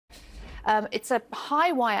It's a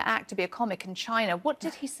high-wire act to be a comic in China. What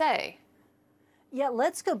did he say? Yeah,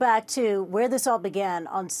 let's go back to where this all began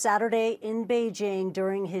on Saturday in Beijing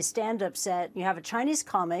during his stand-up set. You have a Chinese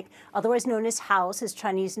comic, otherwise known as House. His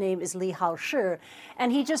Chinese name is Li Haoshi,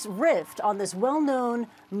 and he just riffed on this well-known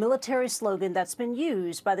military slogan that's been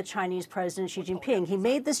used by the Chinese President Xi Jinping. He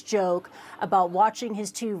made this joke about watching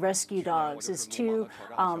his two rescue dogs, his two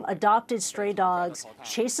adopted stray dogs,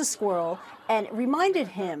 chase a squirrel, and reminded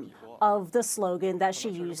him of the slogan that she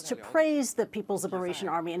used to praise the People's Liberation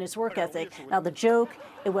Army and its work ethic. Now, the joke,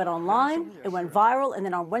 it went online, it went viral, and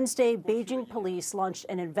then on Wednesday, Beijing police launched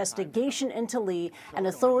an investigation into Li, and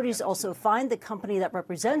authorities also fined the company that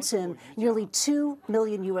represents him nearly $2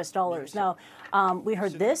 million. Now, we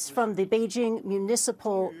heard this from the Beijing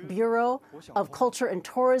Municipal Bureau of Culture and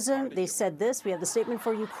Tourism. They said this, we have the statement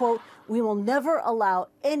for you, quote, "We will never allow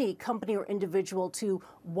any company or individual to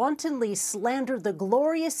wantonly slander the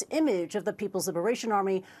glorious image of the People's Liberation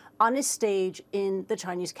Army on a stage in the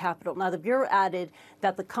Chinese capital." Now, the Bureau added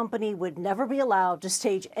that the company would never be allowed to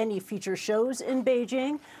stage any future shows in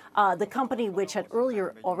Beijing. The company, which had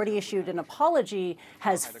earlier already issued an apology,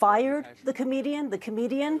 has fired the comedian. The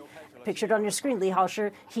comedian, pictured on your screen, Li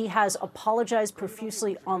Haoshi, he has apologized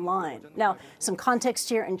profusely online. Now, some context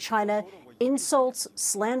here in China. Insults,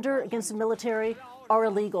 slander against the military are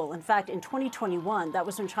illegal. In fact, in 2021, that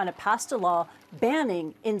was when China passed a law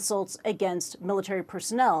banning insults against military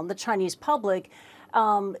personnel. And the Chinese public,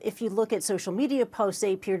 if you look at social media posts,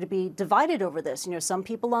 they appear to be divided over this. You know, some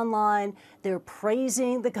people online, they're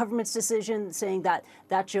praising the government's decision, saying that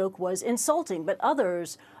that joke was insulting, but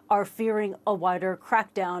others are fearing a wider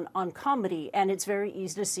crackdown on comedy. And it's very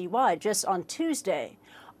easy to see why. Just on Tuesday,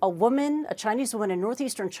 a woman, a Chinese woman in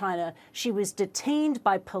northeastern China, she was detained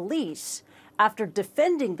by police after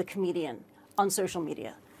defending the comedian on social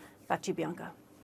media. Back to you, Bianca.